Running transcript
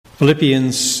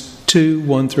Philippians 2,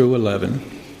 1 through 11.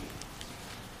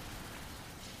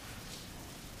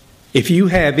 If you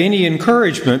have any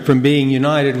encouragement from being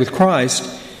united with Christ,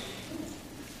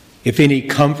 if any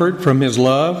comfort from His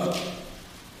love,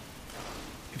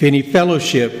 if any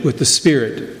fellowship with the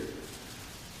Spirit,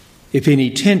 if any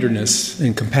tenderness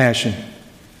and compassion,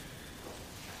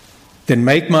 then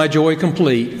make my joy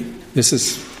complete. This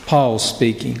is Paul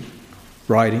speaking,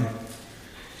 writing.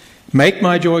 Make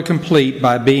my joy complete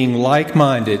by being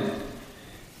like-minded,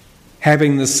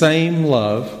 having the same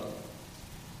love,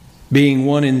 being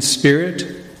one in spirit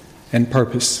and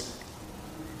purpose.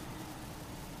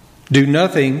 Do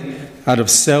nothing out of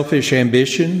selfish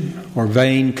ambition or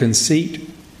vain conceit,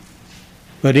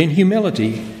 but in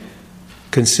humility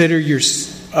consider your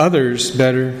others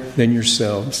better than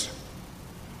yourselves.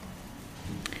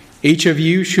 Each of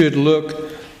you should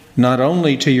look not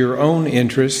only to your own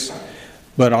interests,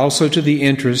 but also to the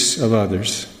interests of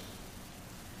others.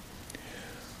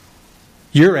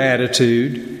 Your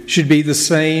attitude should be the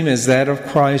same as that of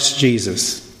Christ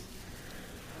Jesus,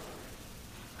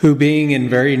 who being in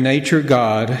very nature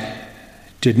God,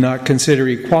 did not consider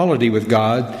equality with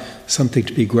God something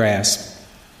to be grasped,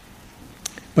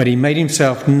 but He made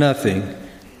Himself nothing,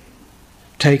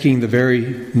 taking the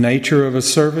very nature of a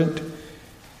servant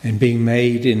and being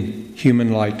made in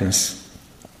human likeness.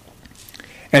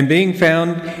 And being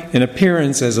found in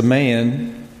appearance as a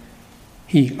man,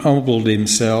 He humbled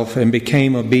Himself and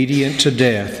became obedient to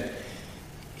death,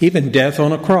 even death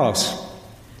on a cross.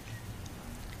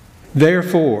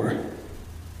 Therefore,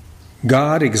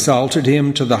 God exalted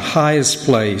Him to the highest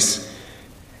place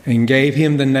and gave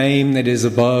Him the name that is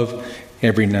above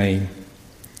every name,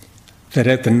 that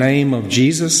at the name of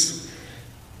Jesus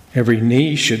every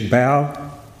knee should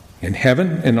bow in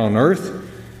heaven and on earth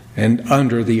and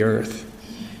under the earth,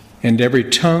 and every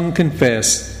tongue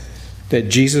confess that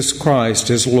Jesus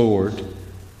Christ is Lord,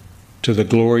 to the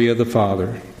glory of the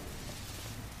Father.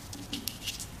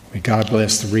 May God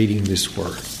bless the reading of this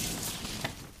word.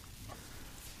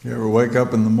 You ever wake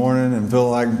up in the morning and feel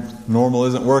like normal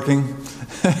isn't working?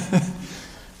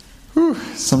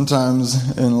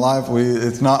 Sometimes in life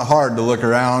it's not hard to look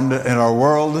around in our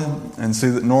world and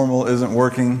see that normal isn't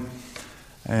working.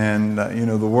 And,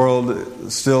 the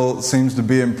world still seems to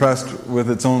be impressed with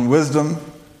its own wisdom,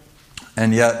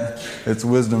 and yet its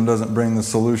wisdom doesn't bring the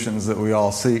solutions that we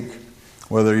all seek.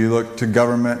 Whether you look to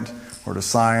government or to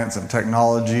science and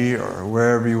technology or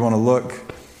wherever you want to look.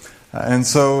 And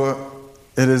so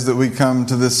it is that we come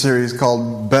to this series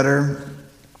called Better,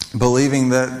 believing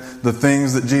that the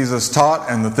things that Jesus taught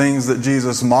and the things that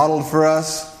Jesus modeled for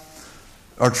us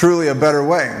are truly a better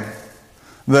way.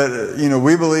 That,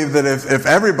 we believe that if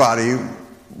everybody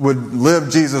would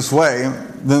live Jesus' way,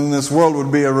 then this world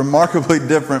would be a remarkably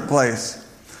different place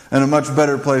and a much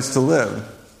better place to live.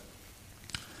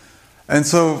 And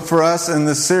so for us in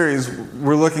this series,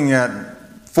 we're looking at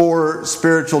 4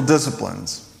 spiritual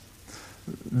disciplines.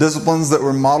 Disciplines that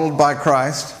were modeled by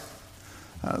Christ,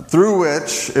 through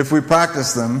which, if we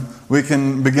practice them, we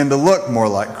can begin to look more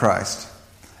like Christ.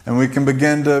 And we can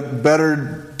begin to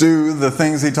better do the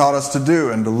things He taught us to do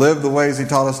and to live the ways He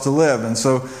taught us to live. And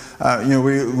so,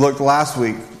 we looked last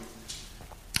week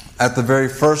at the very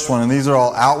first one, and these are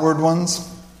all outward ones.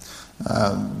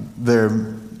 They're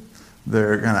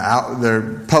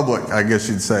public, I guess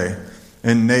you'd say,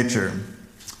 in nature.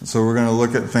 So we're going to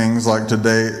look at things like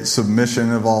today,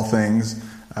 submission of all things.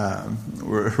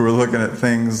 We're looking at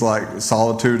things like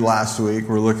solitude last week.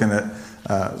 We're looking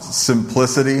at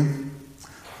simplicity.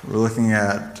 We're looking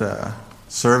at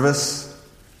service.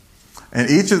 And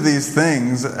each of these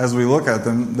things, as we look at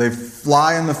them, they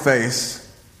fly in the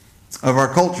face of our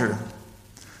culture.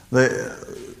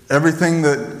 Everything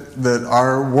that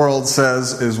our world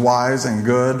says is wise and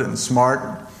good and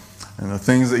smart, and the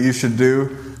things that you should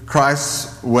do,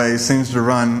 Christ's way seems to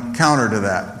run counter to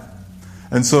that.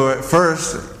 And so at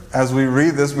first, as we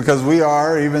read this, because we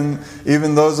are, even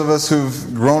those of us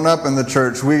who've grown up in the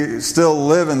church, we still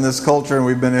live in this culture and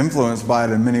we've been influenced by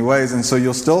it in many ways. And so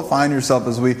you'll still find yourself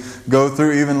as we go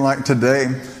through, even like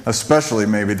today, especially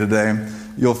maybe today,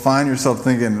 you'll find yourself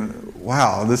thinking,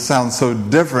 wow, this sounds so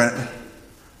different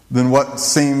than what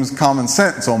seems common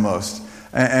sense almost.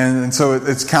 And so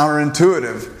it's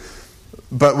counterintuitive.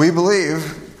 But we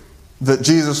believe that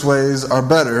Jesus' ways are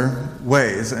better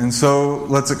ways. And so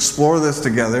let's explore this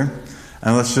together,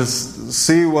 and let's just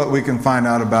see what we can find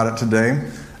out about it today.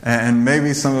 And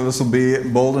maybe some of us will be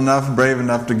bold enough, brave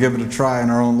enough to give it a try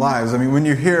in our own lives. I mean, when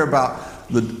you hear about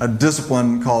a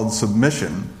discipline called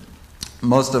submission,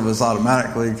 most of us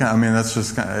automatically, that's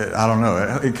just I don't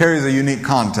know. It carries a unique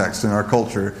context in our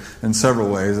culture in several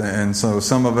ways. And so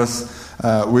some of us,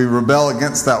 we rebel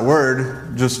against that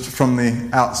word just from the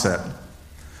outset.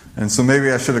 And so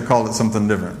maybe I should have called it something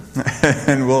different.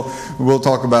 And we'll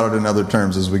talk about it in other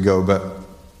terms as we go. But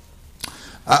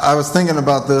I was thinking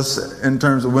about this in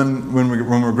terms of when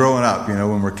we're growing up,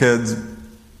 when we're kids,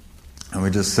 and we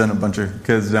just sent a bunch of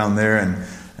kids down there,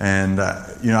 and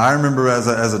I remember as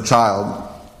a child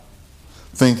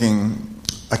thinking,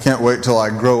 I can't wait till I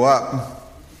grow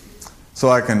up so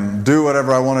I can do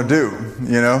whatever I want to do.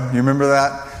 You remember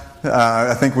that?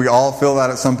 I think we all feel that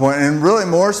at some point. And really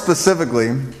more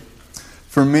specifically,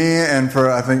 for me and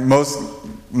for I think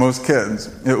most kids,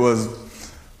 it was,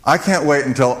 I can't wait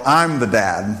until I'm the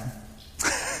dad.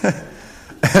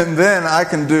 And then I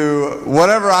can do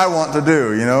whatever I want to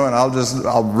do, and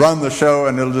I'll run the show,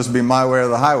 and it'll just be my way or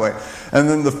the highway. And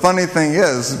then the funny thing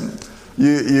is,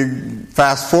 you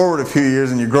fast forward a few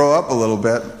years and you grow up a little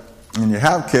bit, and you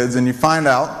have kids, and you find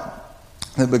out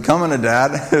that becoming a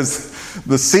dad is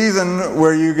the season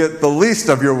where you get the least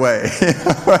of your way.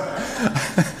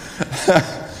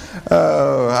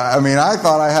 I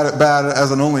thought I had it bad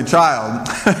as an only child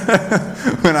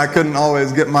when I couldn't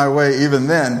always get my way even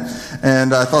then.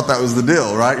 And I thought that was the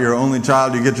deal, right? You're an only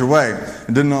child, you get your way. It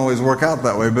didn't always work out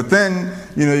that way. But then,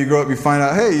 you grow up, you find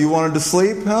out, hey, you wanted to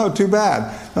sleep? Oh, too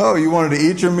bad. Oh, you wanted to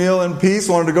eat your meal in peace?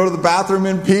 Wanted to go to the bathroom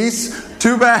in peace?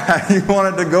 Too bad. You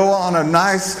wanted to go on a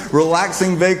nice,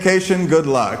 relaxing vacation? Good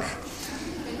luck.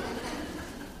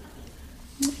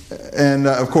 And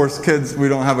of course, kids, we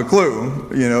don't have a clue,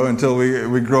 until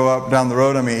we grow up down the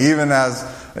road. Even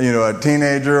as, a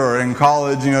teenager or in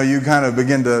college, you kind of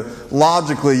begin to,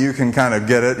 logically, you can kind of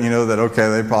get it, that, okay,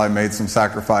 they probably made some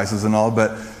sacrifices and all.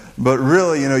 But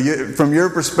really, from your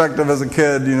perspective as a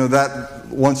kid, that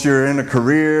once you're in a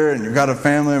career and you've got a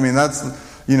family, that's,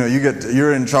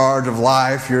 you're in charge of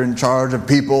life, you're in charge of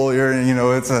people,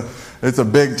 it's a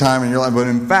big time in your life. But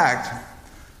in fact,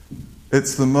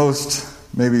 it's the most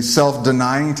maybe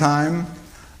self-denying time,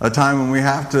 a time when we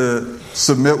have to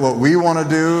submit what we want to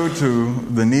do to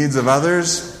the needs of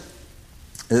others.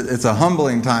 It's a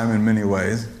humbling time in many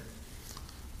ways.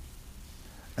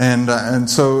 And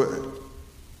so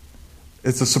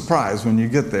it's a surprise when you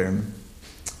get there.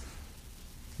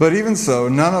 But even so,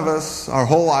 none of us, our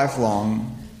whole life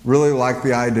long, really like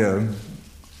the idea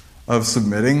of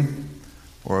submitting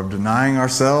or of denying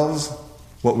ourselves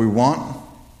what we want.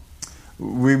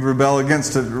 We rebel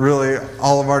against it really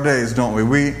all of our days, don't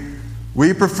we?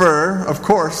 We prefer, of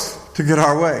course, to get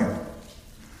our way,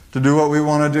 to do what we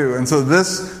want to do. And so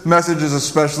this message is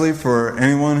especially for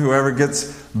anyone who ever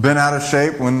gets bent out of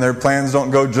shape when their plans don't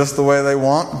go just the way they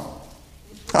want.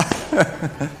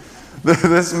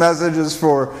 This message is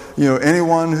for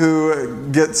anyone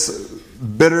who gets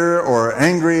bitter or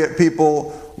angry at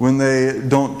people when they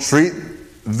don't treat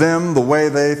them the way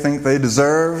they think they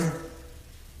deserve.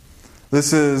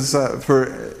 This is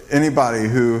for anybody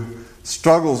who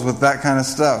struggles with that kind of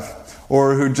stuff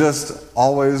or who just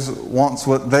always wants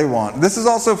what they want. This is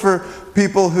also for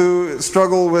people who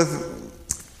struggle with,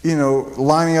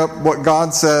 lining up what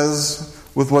God says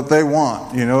with what they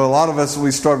want. A lot of us,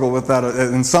 we struggle with that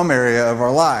in some area of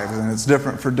our lives, and it's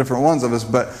different for different ones of us,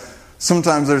 but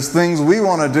sometimes there's things we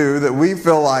want to do that we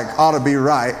feel like ought to be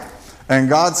right, and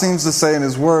God seems to say in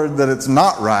His Word that it's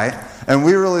not right, and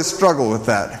we really struggle with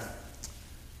that.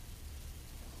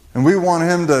 And we want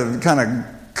Him to kind of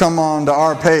come on to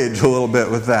our page a little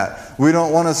bit with that. We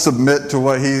don't want to submit to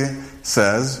what He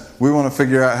says. We want to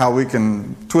figure out how we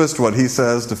can twist what He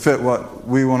says to fit what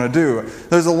we want to do.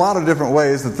 There's a lot of different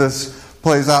ways that this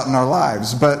plays out in our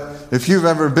lives. But if you've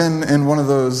ever been in one of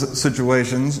those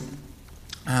situations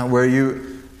where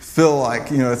you feel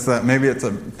like, it's that maybe it's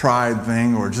a pride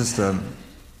thing or just a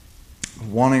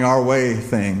wanting our way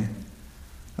thing,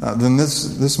 then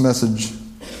this message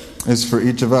is for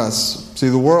each of us. See,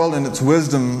 the world in its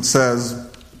wisdom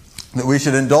says that we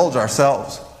should indulge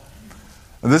ourselves.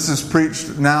 This is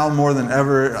preached now more than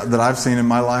ever that I've seen in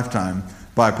my lifetime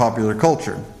by popular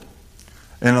culture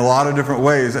in a lot of different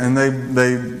ways, and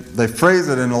they phrase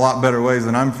it in a lot better ways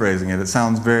than I'm phrasing it. It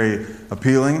sounds very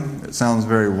appealing. It sounds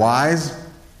very wise.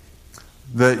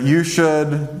 That you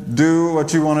should do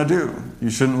what you want to do. You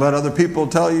shouldn't let other people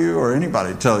tell you or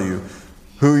anybody tell you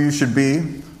who you should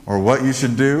be or what you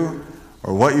should do,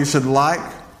 or what you should like.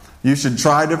 You should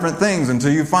try different things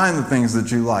until you find the things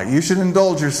that you like. You should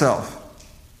indulge yourself.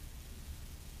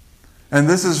 And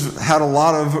this has had a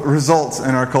lot of results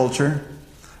in our culture,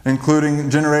 including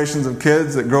generations of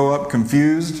kids that grow up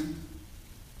confused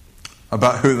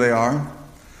about who they are.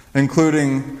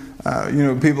 including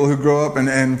people who grow up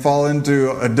and fall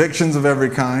into addictions of every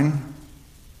kind,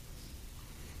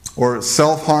 or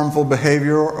self-harmful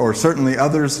behavior, or certainly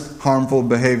others' harmful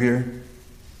behavior,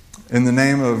 in the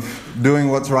name of doing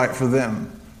what's right for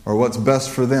them or what's best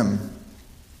for them.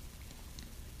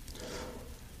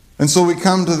 And so we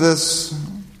come to this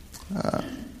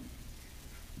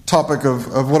topic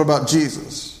of what about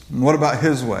Jesus? And what about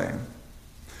His way?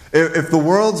 If the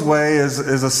world's way is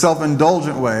a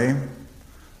self-indulgent way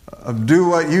of do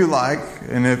what you like,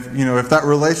 and if that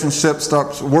relationship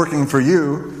stops working for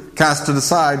you, cast it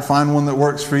aside, find one that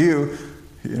works for you,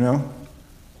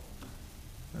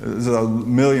 There's a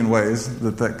million ways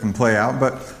that can play out,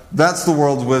 but that's the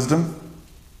world's wisdom.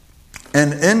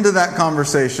 And into that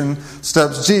conversation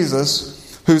steps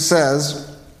Jesus, who says,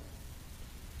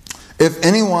 if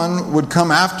anyone would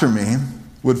come after me,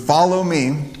 would follow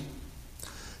me,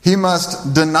 he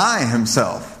must deny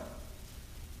himself,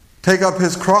 take up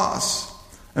his cross,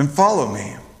 and follow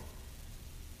me.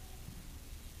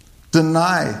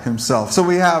 Deny himself. So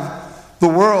we have the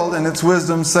world and its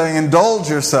wisdom saying, indulge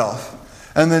yourself.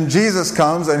 And then Jesus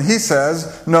comes and He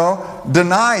says, no,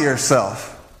 deny yourself.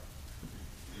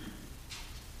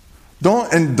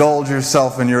 Don't indulge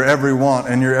yourself in your every want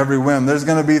and your every whim. There's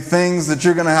going to be things that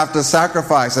you're going to have to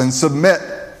sacrifice and submit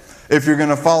if you're going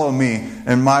to follow me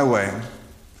and my way.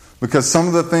 Because some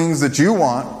of the things that you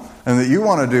want and that you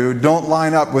want to do don't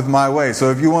line up with my way. So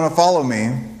if you want to follow me,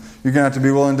 you're going to have to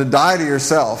be willing to die to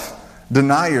yourself,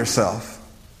 deny yourself.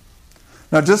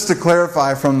 Now, just to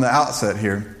clarify from the outset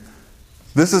here,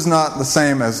 this is not the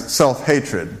same as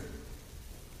self-hatred.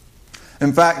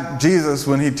 In fact, Jesus,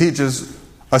 when He teaches,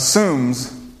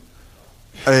 assumes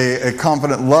a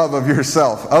confident love of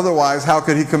yourself. Otherwise, how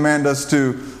could He command us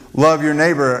to love your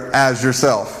neighbor as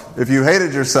yourself? If you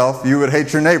hated yourself, you would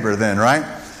hate your neighbor then, right?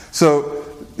 So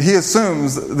He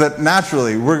assumes that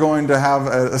naturally we're going to have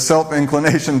a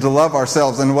self-inclination to love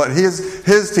ourselves. And what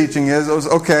his teaching is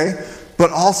okay,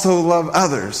 but also love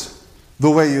others the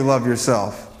way you love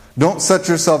yourself. Don't set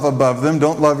yourself above them.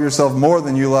 Don't love yourself more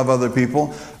than you love other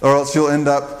people, or else you'll end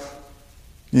up,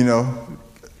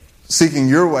 seeking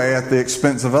your way at the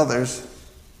expense of others.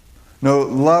 No,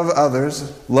 love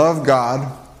others, love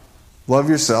God, love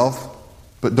yourself,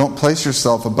 but don't place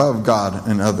yourself above God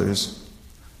and others.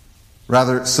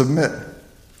 Rather, submit.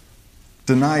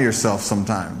 Deny yourself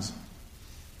sometimes.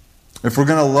 If we're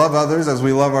going to love others as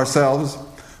we love ourselves,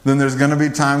 then there's going to be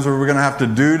times where we're going to have to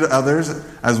do to others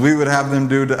as we would have them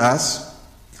do to us.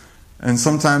 And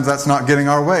sometimes that's not getting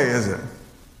our way, is it?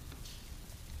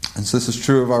 And so this is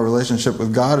true of our relationship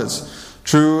with God. It's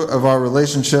true of our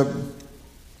relationship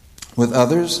with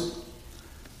others.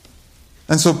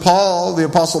 And so Paul, the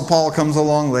Apostle Paul, comes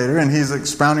along later, and he's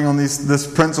expounding on this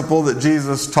principle that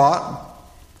Jesus taught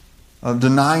of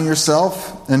denying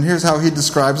yourself. And here's how he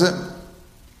describes it.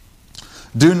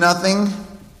 Do nothing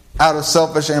out of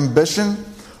selfish ambition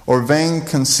or vain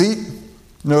conceit.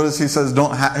 Notice he says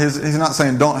he's not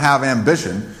saying don't have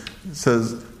ambition. He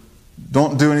says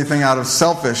don't do anything out of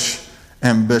selfish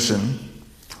ambition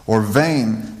or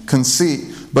vain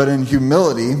conceit, but in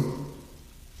humility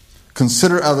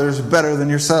consider others better than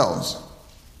yourselves.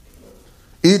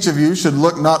 Each of you should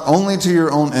look not only to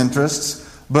your own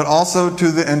interests, but also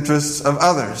to the interests of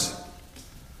others.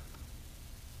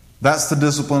 That's the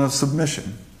discipline of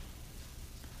submission.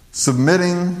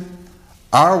 Submitting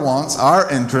our wants, our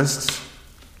interests,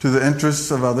 to the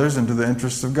interests of others and to the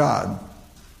interests of God.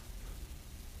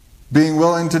 Being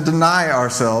willing to deny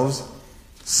ourselves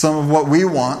some of what we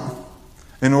want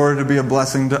in order to be a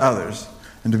blessing to others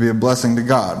and to be a blessing to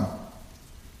God.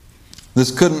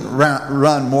 This couldn't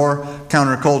run more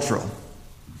countercultural.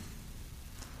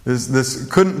 This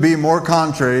couldn't be more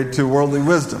contrary to worldly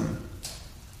wisdom.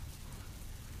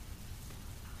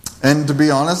 And to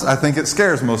be honest, I think it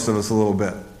scares most of us a little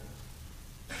bit.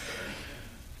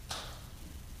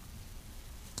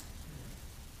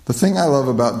 The thing I love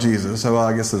about Jesus, well,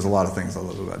 I guess there's a lot of things I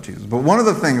love about Jesus, but one of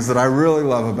the things that I really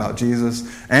love about Jesus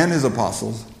and His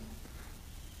apostles,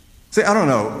 see, I don't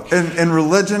know, in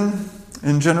religion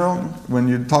in general, when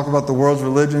you talk about the world's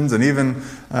religions and even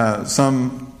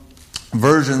some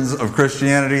versions of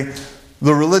Christianity,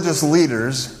 the religious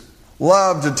leaders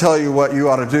love to tell you what you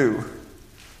ought to do.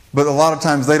 But a lot of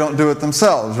times they don't do it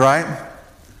themselves, right?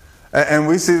 And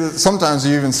we see that sometimes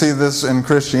you even see this in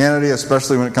Christianity,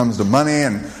 especially when it comes to money,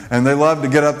 and they love to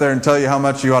get up there and tell you how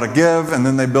much you ought to give, and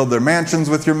then they build their mansions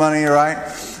with your money, right?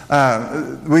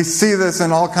 We see this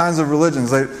in all kinds of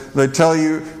religions. They tell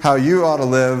you how you ought to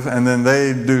live, and then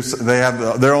they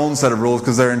have their own set of rules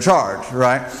because they're in charge,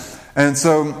 right? And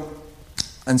so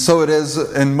it is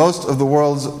in most of the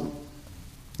world's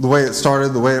the way it started,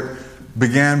 the way it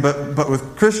began. But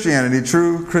with Christianity,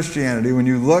 true Christianity, when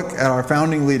you look at our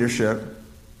founding leadership,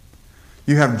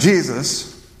 you have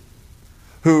Jesus,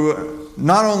 who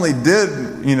not only did,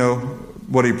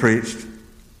 what he preached,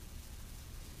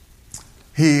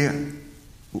 he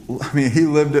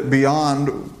lived it beyond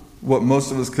what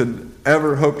most of us could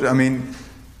ever hope to.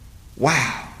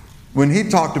 Wow. When he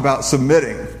talked about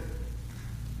submitting,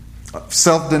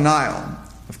 self-denial,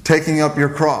 of taking up your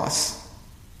cross,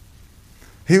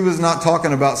 he was not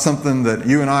talking about something that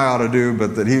you and I ought to do,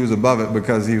 but that he was above it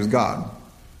because he was God.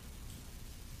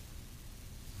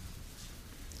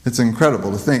 It's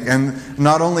incredible to think. And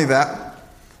not only that,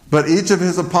 but each of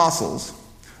his apostles,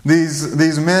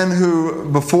 these men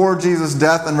who, before Jesus'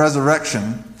 death and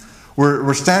resurrection,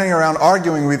 were standing around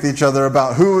arguing with each other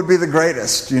about who would be the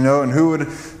greatest, and who would,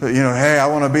 hey, I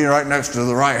want to be right next to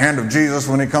the right hand of Jesus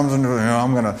when he comes into,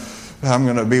 I'm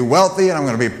going to be wealthy and I'm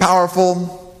going to be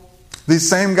powerful. These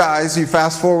same guys, you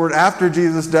fast forward after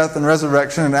Jesus' death and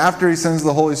resurrection, and after he sends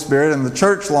the Holy Spirit and the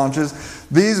church launches,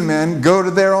 these men go to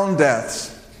their own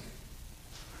deaths.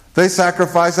 They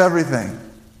sacrifice everything,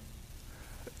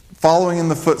 following in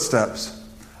the footsteps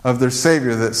of their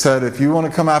Savior that said, if you want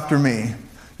to come after me,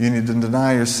 you need to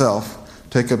deny yourself,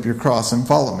 take up your cross, and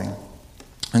follow me.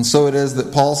 And so it is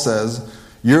that Paul says,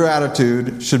 your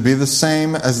attitude should be the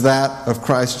same as that of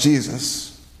Christ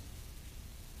Jesus.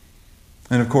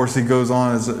 And of course, he goes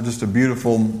on as just a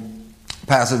beautiful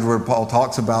passage where Paul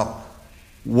talks about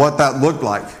what that looked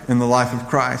like in the life of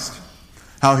Christ.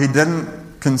 How he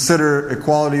didn't consider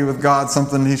equality with God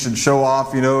something he should show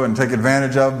off, and take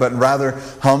advantage of, but rather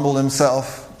humbled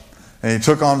himself. And he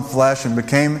took on flesh and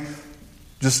became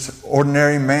just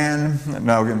ordinary man.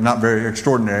 No, not very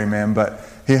extraordinary man, but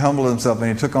he humbled himself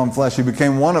and he took on flesh. He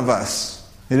became one of us.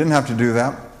 He didn't have to do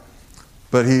that,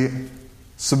 but he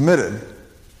submitted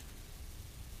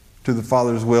to the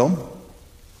Father's will.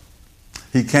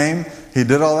 He came, he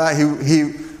did all that.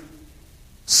 He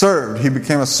served. He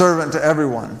became a servant to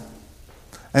everyone.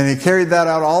 And he carried that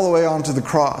out all the way onto the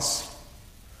cross,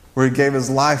 where he gave his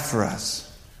life for us.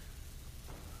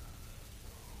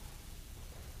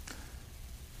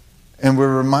 And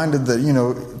we're reminded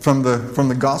that, from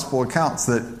the gospel accounts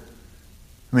that,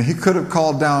 he could have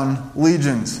called down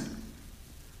legions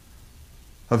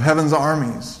of heaven's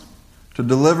armies to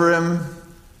deliver him,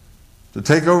 to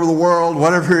take over the world,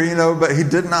 whatever, but he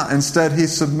did not. Instead, he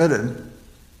submitted.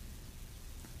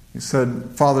 He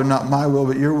said, Father, not my will,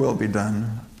 but your will be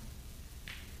done.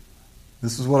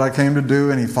 This is what I came to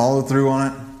do, and he followed through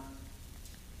on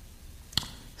it.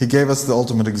 He gave us the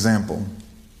ultimate example.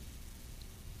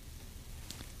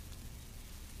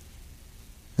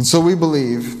 And so we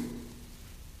believe,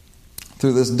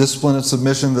 through this discipline of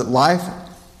submission, that life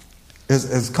is,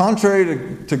 as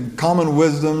contrary to common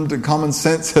wisdom, to common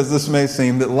sense as this may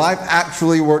seem, that life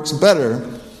actually works better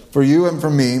for you and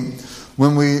for me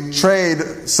when we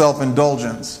trade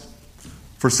self-indulgence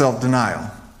for self-denial.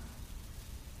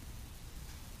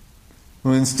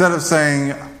 When instead of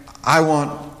saying, I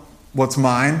want what's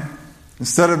mine,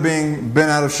 instead of being bent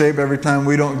out of shape every time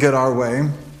we don't get our way,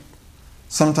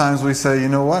 sometimes we say, you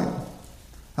know what?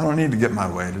 I don't need to get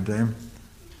my way today.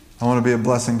 I want to be a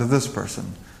blessing to this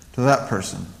person, to that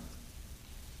person.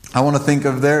 I want to think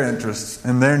of their interests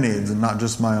and their needs and not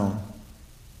just my own.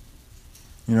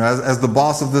 As the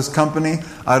boss of this company,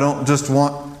 I don't just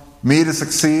want me to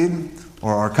succeed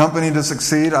or our company to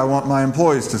succeed. I want my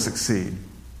employees to succeed.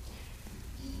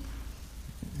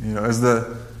 As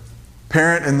the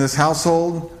parent in this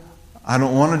household, I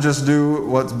don't want to just do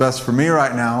what's best for me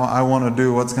right now. I want to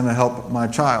do what's going to help my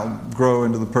child grow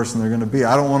into the person they're going to be.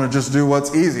 I don't want to just do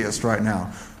what's easiest right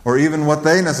now, or even what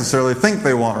they necessarily think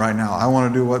they want right now. I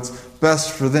want to do what's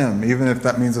best for them, even if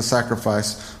that means a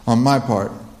sacrifice on my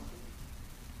part.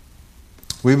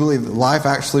 We believe that life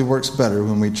actually works better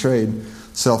when we trade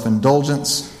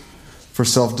self-indulgence for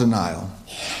self-denial.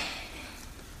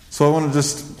 So I want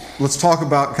to let's talk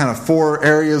about kind of 4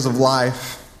 areas of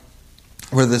life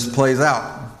where this plays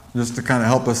out, just to kind of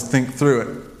help us think through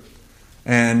it.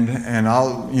 And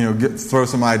I'll throw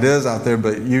some ideas out there,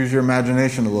 but use your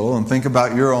imagination a little and think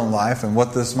about your own life and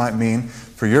what this might mean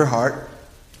for your heart.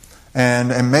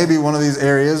 And maybe one of these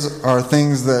areas are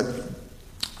things that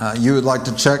you would like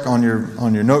to check on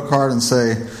your note card and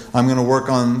say, I'm going to work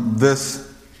on this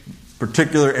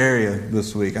particular area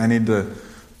this week. I need to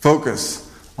focus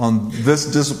on this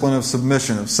discipline of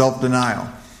submission, of self-denial,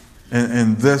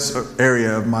 in this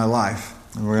area of my life.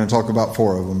 And we're going to talk about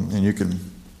 4 of them, and you can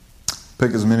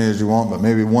pick as many as you want, but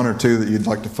maybe 1 or 2 that you'd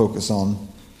like to focus on.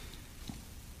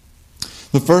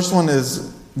 The first one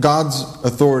is God's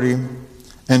authority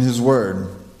and His Word.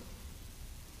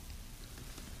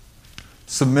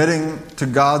 submitting to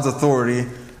God's authority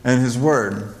and His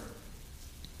Word.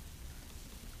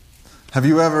 Have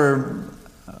you ever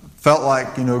felt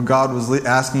like, God was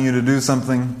asking you to do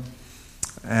something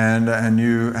and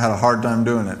you had a hard time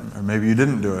doing it, or maybe you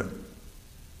didn't do it?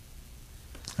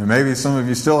 And maybe some of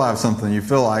you still have something you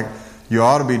feel like you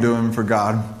ought to be doing for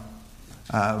God,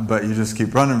 but you just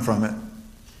keep running from it.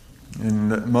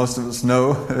 And most of us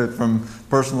know from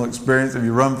personal experience, if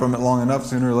you run from it long enough,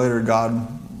 sooner or later God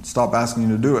will stop asking you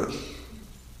to do it.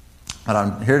 And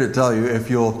I'm here to tell you, if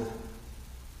you'll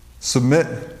submit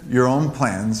your own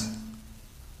plans,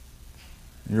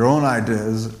 your own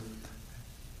ideas,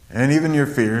 and even your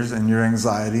fears and your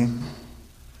anxiety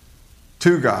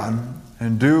to God,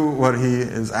 and do what He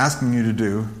is asking you to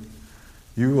do,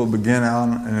 you will begin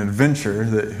on an adventure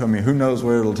that, who knows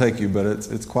where it'll take you, but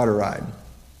it's quite a ride.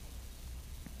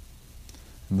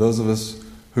 And those of us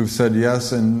who've said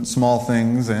yes in small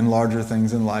things and larger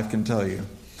things in life can tell you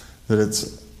that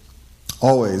it's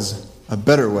always a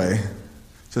better way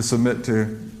to submit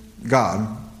to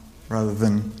God rather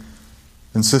than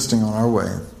insisting on our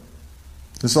way.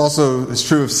 This also is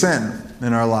true of sin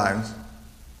in our lives.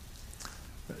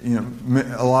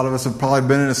 A lot of us have probably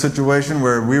been in a situation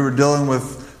where we were dealing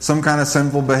with some kind of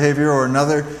sinful behavior or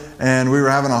another, and we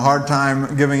were having a hard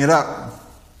time giving it up.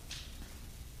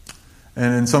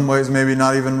 And in some ways, maybe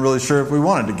not even really sure if we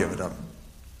wanted to give it up.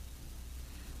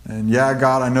 And yeah,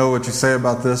 God, I know what you say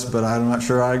about this, but I'm not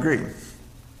sure I agree.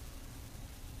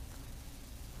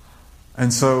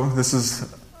 And so this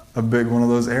is a big one of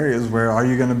those areas where are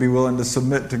you going to be willing to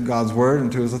submit to God's Word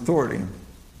and to His authority?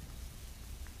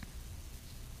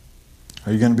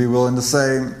 Are you going to be willing to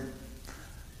say,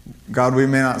 God, we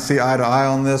may not see eye to eye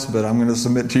on this, but I'm going to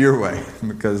submit to your way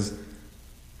because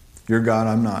you're God,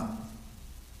 I'm not.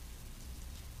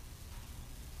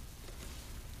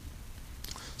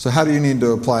 So how do you need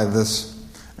to apply this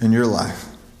in your life?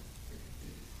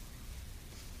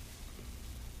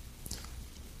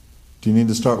 Do you need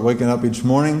to start waking up each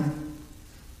morning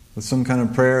with some kind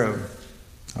of prayer of,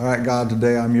 all right, God,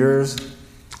 today I'm yours.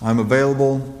 I'm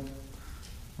available.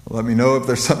 Let me know if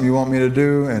there's something you want me to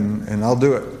do, and I'll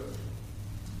do it.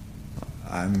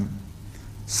 I'm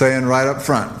saying right up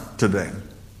front today,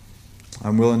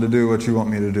 I'm willing to do what you want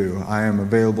me to do. I am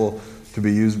available to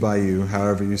be used by you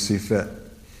however you see fit.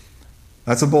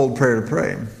 That's a bold prayer to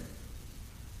pray,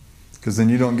 because then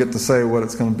you don't get to say what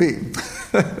it's going to be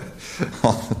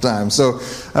all the time. So,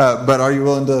 but are you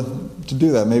willing to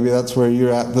do that? Maybe that's where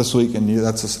you're at this week, and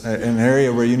that's an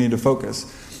area where you need to focus.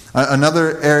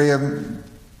 Another area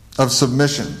of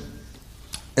submission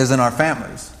is in our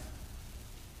families.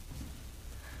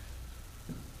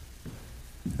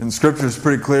 And Scripture is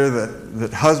pretty clear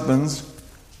that husbands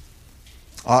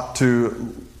ought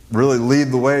to really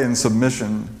lead the way in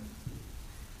submission,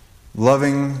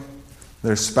 loving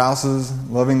their spouses,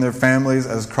 loving their families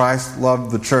as Christ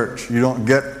loved the church. You don't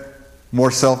get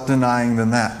more self-denying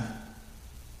than that.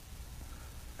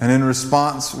 And in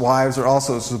response, wives are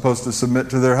also supposed to submit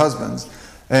to their husbands.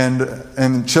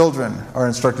 And children are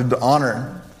instructed to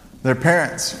honor their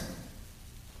parents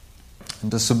and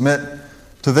to submit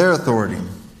to their authority.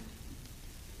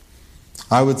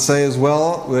 I would say as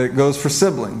well that it goes for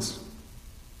siblings.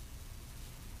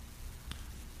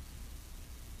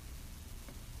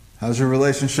 How's your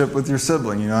relationship with your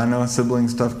sibling? I know sibling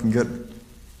stuff can get,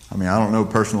 I don't know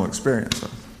personal experience,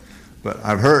 but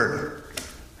I've heard.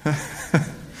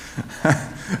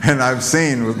 And I've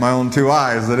seen with my own two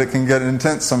eyes that it can get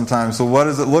intense sometimes. So what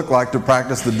does it look like to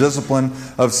practice the discipline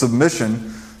of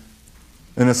submission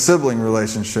in a sibling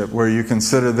relationship where you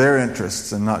consider their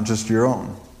interests and not just your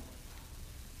own?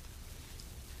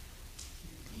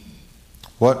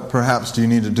 What perhaps do you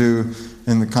need to do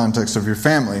in the context of your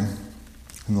family,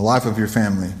 in the life of your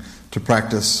family, to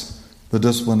practice the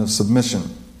discipline of submission?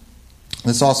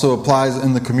 This also applies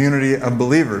in the community of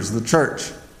believers, the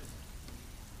church.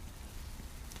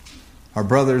 Our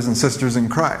brothers and sisters in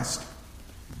Christ.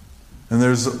 And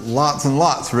there's lots and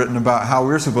lots written about how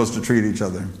we're supposed to treat each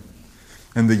other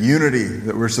and the unity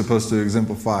that we're supposed to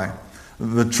exemplify.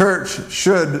 The church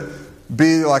should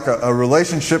be like a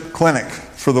relationship clinic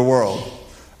for the world.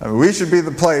 We should be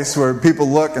the place where people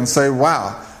look and say,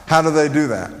 wow, how do they do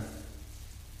that?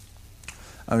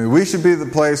 We should be the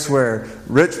place where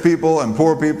rich people and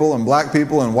poor people and black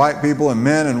people and white people and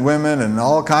men and women and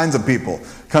all kinds of people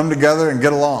come together and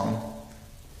get along.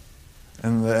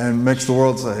 And makes the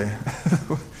world say,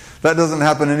 that doesn't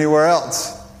happen anywhere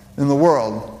else in the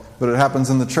world, but it happens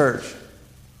in the church.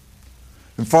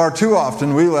 And far too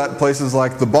often we let places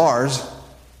like the bars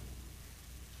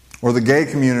or the gay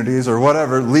communities or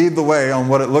whatever lead the way on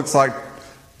what it looks like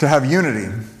to have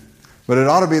unity. but it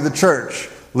ought to be the church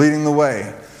leading the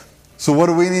way. So what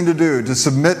do we need to do? To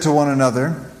submit to one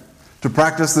another, to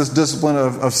practice this discipline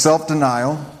of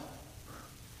self-denial.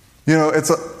 You know, it's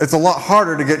a lot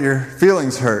harder to get your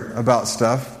feelings hurt about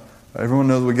stuff. Everyone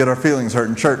knows we get our feelings hurt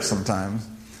in church sometimes.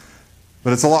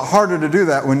 But it's a lot harder to do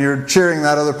that when you're cheering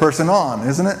that other person on,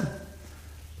 isn't it?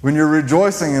 When you're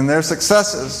rejoicing in their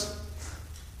successes.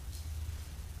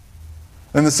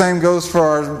 And the same goes for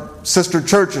our sister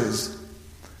churches.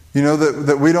 You know,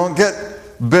 that we don't get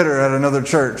bitter at another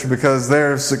church because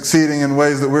they're succeeding in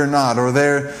ways that we're not, or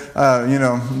they're,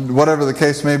 whatever the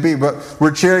case may be. But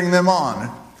we're cheering them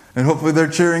on. And hopefully they're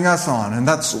cheering us on. And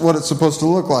that's what it's supposed to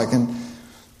look like. And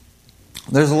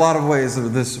there's a lot of ways that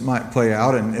this might play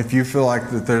out. And if you feel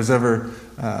like that there's ever,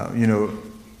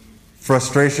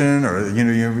 frustration, or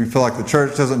you feel like the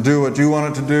church doesn't do what you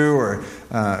want it to do,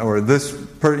 or this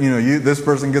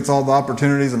person gets all the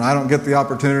opportunities and I don't get the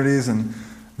opportunities, and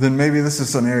then maybe this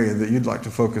is an area that you'd like to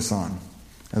focus on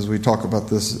as we talk about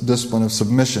this discipline of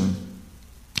submission.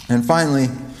 And finally,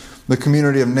 the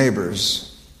community of neighbors.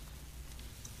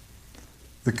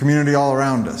 The community all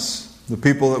around us. The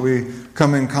people that we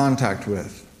come in contact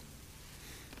with.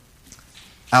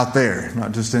 Out there,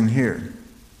 not just in here.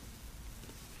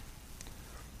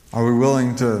 Are we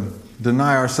willing to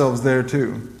deny ourselves there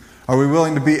too? Are we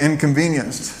willing to be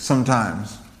inconvenienced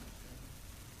sometimes?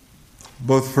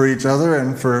 Both for each other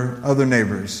and for other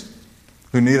neighbors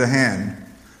who need a hand.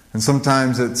 And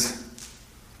sometimes it's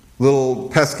little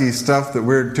pesky stuff that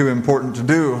we're too important to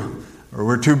do, or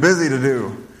we're too busy to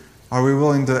do. Are we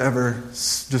willing to ever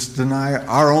just deny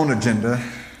our own agenda,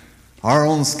 our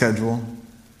own schedule,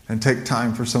 and take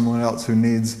time for someone else who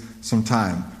needs some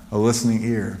time, a listening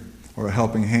ear, or a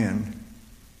helping hand?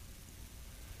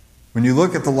 When you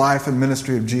look at the life and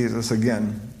ministry of Jesus,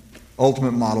 again,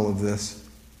 ultimate model of this,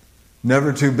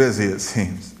 never too busy, it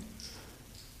seems.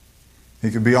 He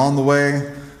could be on the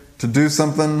way to do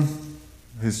something,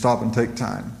 he'd stop and take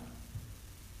time.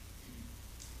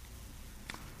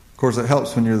 Of course, it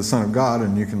helps when you're the Son of God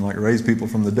and you can raise people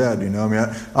from the dead.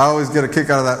 I always get a kick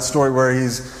out of that story where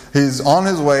he's on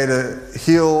his way to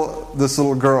heal this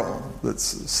little girl that's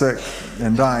sick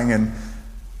and dying, and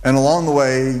along the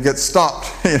way he gets stopped.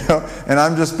 And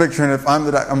I'm just picturing, if I'm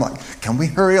the doctor, I'm like, can we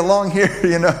hurry along here?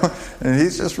 And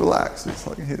he's just relaxed. It's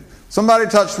like, somebody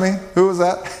touched me. Who was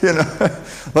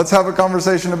that? Let's have a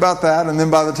conversation about that. And then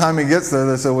by the time he gets there,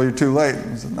 they say, well, you're too late.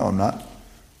 And he said, no, I'm not.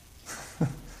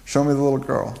 Show me the little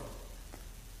girl.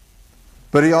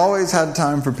 But he always had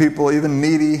time for people, even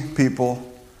needy people.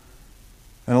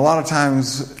 And a lot of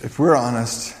times, if we're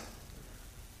honest,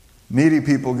 needy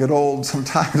people get old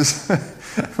sometimes.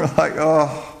 We're like,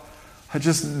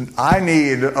 I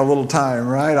need a little time,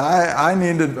 right? I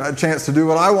need a chance to do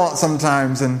what I want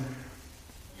sometimes.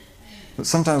 But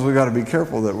sometimes we've got to be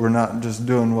careful that we're not just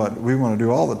doing what we want to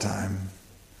do all the time.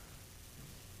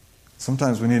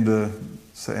 Sometimes we need to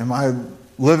say, am I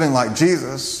living like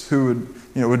Jesus, who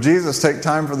would Jesus take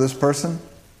time for this person?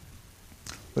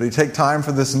 Would he take time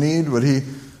for this need? Would he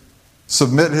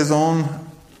submit his own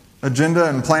agenda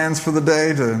and plans for the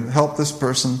day to help this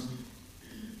person?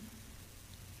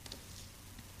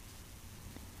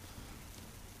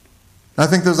 I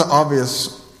think there's an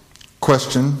obvious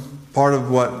question. Part of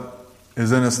what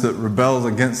is in us that rebels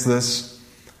against this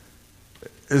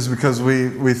is because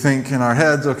we think in our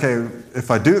heads, okay,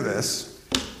 if I do this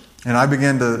and I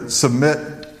begin to submit,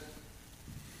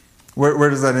 where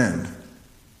does that end?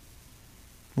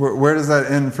 Where does that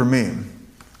end for me?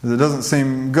 It doesn't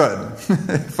seem good.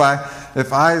 If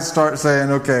I start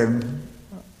saying, okay,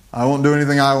 I won't do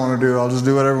anything I want to do, I'll just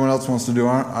do what everyone else wants to do,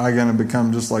 aren't I going to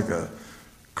become just like a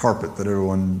carpet that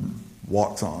everyone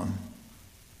walks on?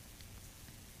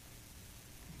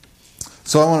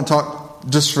 So I want to talk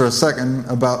just for a second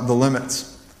about the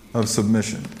limits of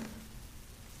submission.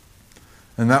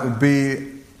 And that would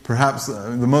be perhaps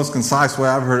the most concise way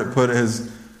I've heard it put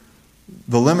is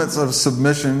the limits of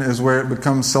submission is where it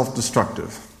becomes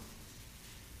self-destructive.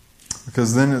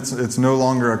 Because then it's no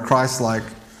longer a Christ-like,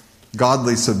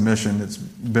 godly submission. It's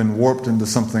been warped into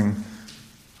something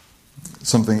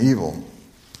evil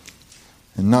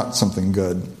and not something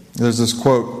good. There's this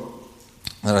quote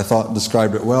that I thought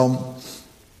described it well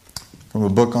from a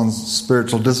book on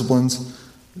spiritual disciplines.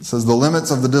 It says, the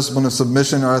limits of the discipline of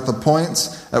submission are at the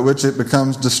points at which it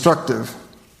becomes destructive.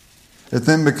 It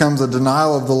then becomes a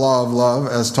denial of the law of love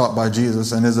as taught by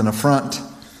Jesus and is an affront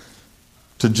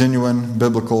to genuine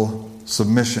biblical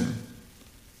submission.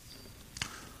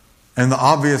 And the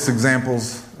obvious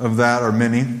examples of that are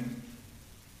many.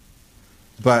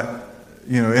 But,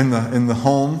 in the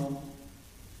home,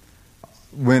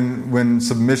 when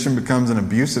submission becomes an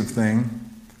abusive thing,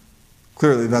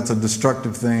 clearly that's a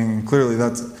destructive thing, and clearly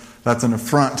that's an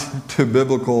affront to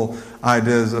biblical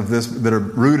ideas of this that are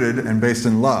rooted and based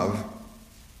in love.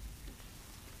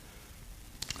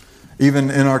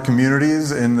 Even in our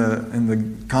communities, in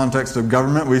the context of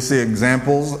government, we see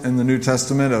examples in the New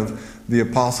Testament of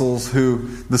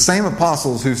the same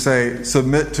apostles who say,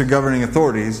 submit to governing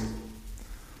authorities,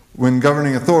 when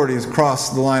governing authorities cross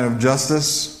the line of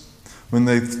justice, when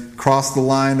they cross the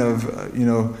line of,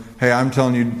 hey, I'm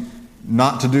telling you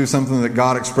not to do something that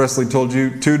God expressly told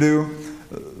you to do,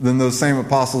 then those same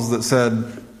apostles that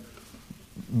said,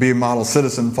 be a model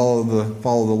citizen, follow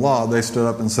the law, they stood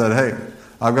up and said, hey,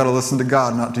 I've got to listen to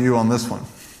God, not to you on this one.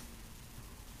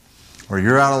 Or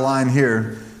you're out of line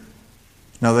here.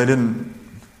 Now, they didn't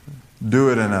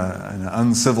do it in an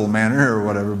uncivil manner or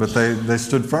whatever, but they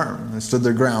stood firm. They stood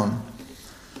their ground.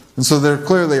 And so there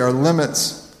clearly are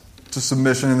limits to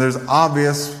submission, and there's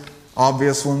obvious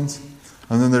ones,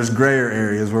 and then there's grayer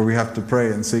areas where we have to pray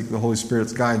and seek the Holy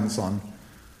Spirit's guidance on.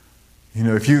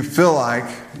 If you feel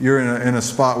like you're in a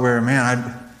spot where,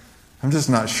 man, I'm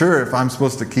just not sure if I'm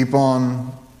supposed to keep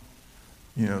on,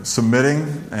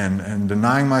 submitting and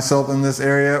denying myself in this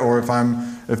area, or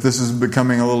if this is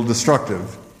becoming a little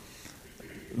destructive,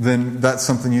 then that's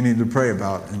something you need to pray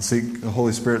about and seek the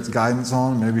Holy Spirit's guidance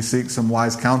on. Maybe seek some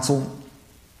wise counsel.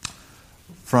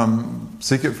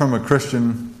 Seek it from a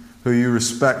Christian who you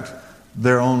respect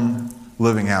their own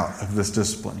living out of this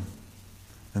discipline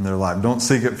in their life. Don't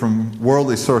seek it from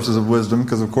worldly sources of wisdom,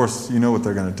 because of course you know what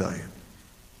they're going to tell you.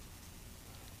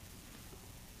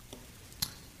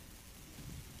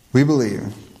 We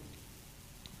believe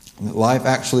that life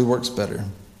actually works better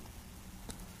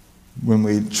when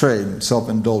we trade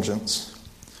self-indulgence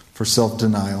for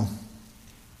self-denial.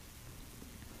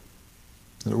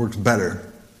 That it works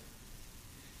better.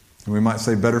 And we might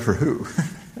say, better for who?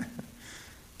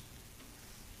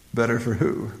 Better for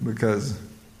who? Because,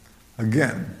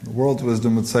 again, the world's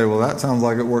wisdom would say, well, that sounds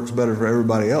like it works better for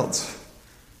everybody else.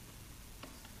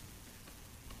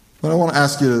 But I want to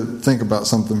ask you to think about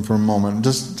something for a moment.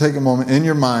 Just take a moment in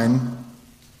your mind.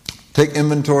 Take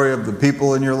inventory of the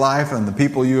people in your life and the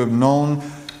people you have known,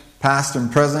 past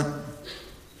and present,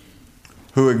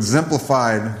 who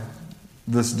exemplified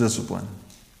this discipline.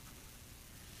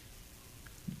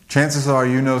 Chances are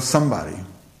you know somebody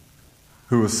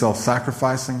who was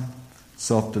self-sacrificing,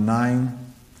 self-denying,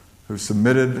 who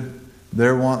submitted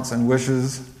their wants and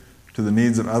wishes to the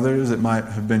needs of others. It might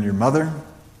have been your mother.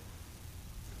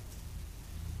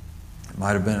 It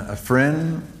might have been a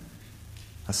friend,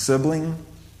 a sibling.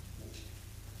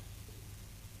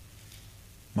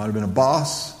 Might have been a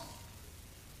boss.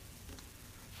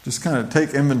 Just kind of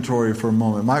take inventory for a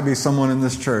moment. It might be someone in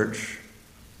this church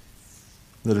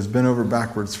that has been over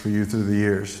backwards for you through the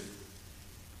years.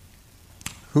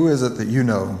 Who is it that you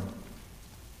know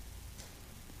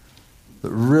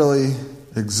that really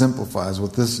exemplifies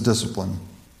what this discipline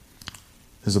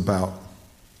is about?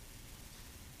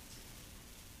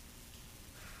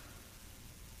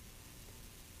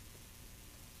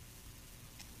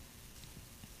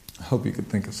 I hope you could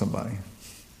think of somebody.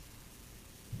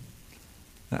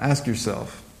 Now ask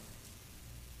yourself,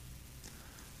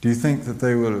 do you think that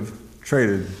they would have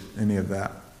traded any of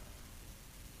that?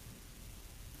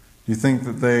 Do you think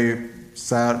that they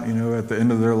sat, at the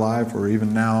end of their life or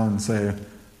even now and say,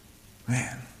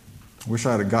 man, I wish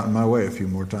I had gotten my way a few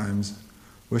more times.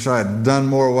 Wish I had done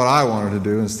more of what I wanted to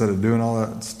do instead of doing all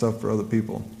that stuff for other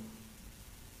people.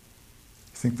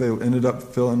 You think they ended up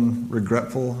feeling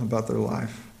regretful about their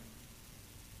life?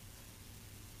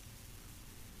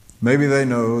 Maybe they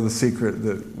know the secret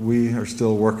that we are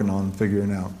still working on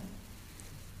figuring out.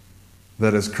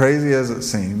 That as crazy as it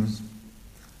seems,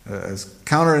 as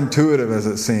counterintuitive as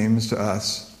it seems to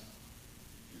us,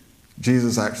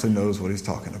 Jesus actually knows what he's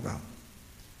talking about.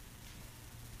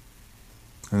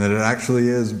 And that it actually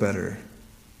is better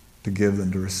to give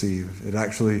than to receive. It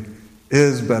actually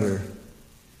is better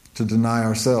to deny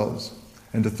ourselves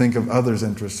and to think of others'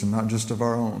 interests and not just of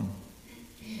our own.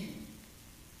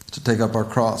 To take up our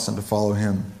cross and to follow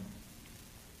him.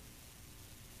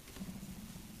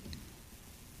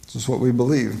 This is what we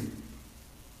believe.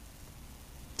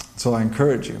 So I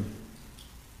encourage you.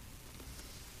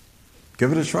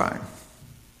 Give it a try.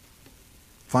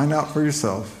 Find out for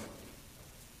yourself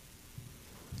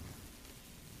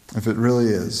if it really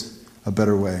is a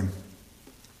better way.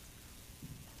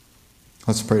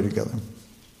 Let's pray together.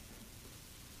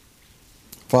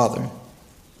 Father,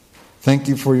 thank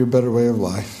you for your better way of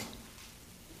life.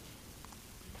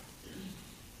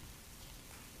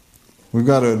 We've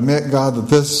got to admit, God, that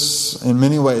this, in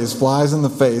many ways, flies in the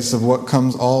face of what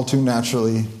comes all too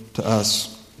naturally to us.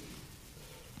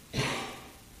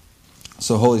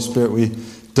 So, Holy Spirit, we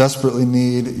desperately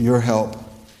need your help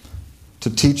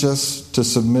to teach us to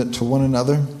submit to one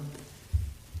another,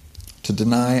 to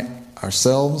deny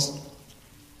ourselves,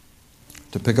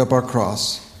 to pick up our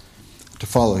cross, to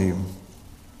follow you.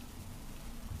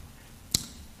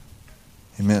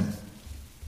 Amen.